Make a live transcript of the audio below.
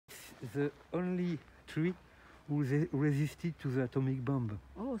the only tree who resisted to the atomic bomb.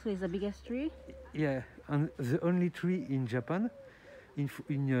 Oh, so it's the biggest tree? Yeah, and the only tree in Japan,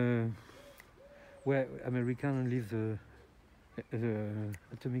 where Americans leave the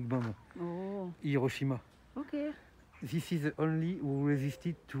atomic bomb. Oh. Hiroshima. Okay. This is the only who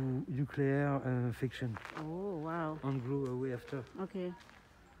resisted to nuclear fiction. Oh, wow. And grew away after. Okay.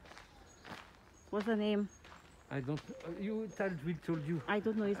 What's the name? I don't. You told you. I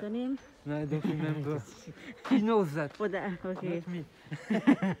don't know his name. No, I don't remember. He knows that. For that, okay. Not me.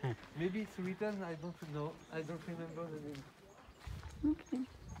 Maybe it's written. I don't know. I don't remember the name. Okay.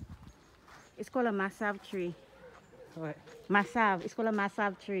 It's called a Massav tree. Ouais. Massav. It's called a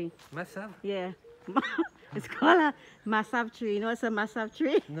Massav tree. Massav? Yeah. It's called a Massav tree. You know what's a Massav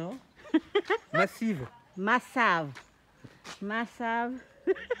tree? No. Massive. Massav. Massav.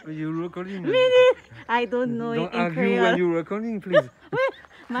 You're recording. Really? I don't know Don't in argue Creole. when you're recording, please. Wait,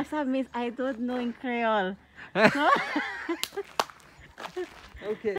 Massav means I don't know in Creole. Okay.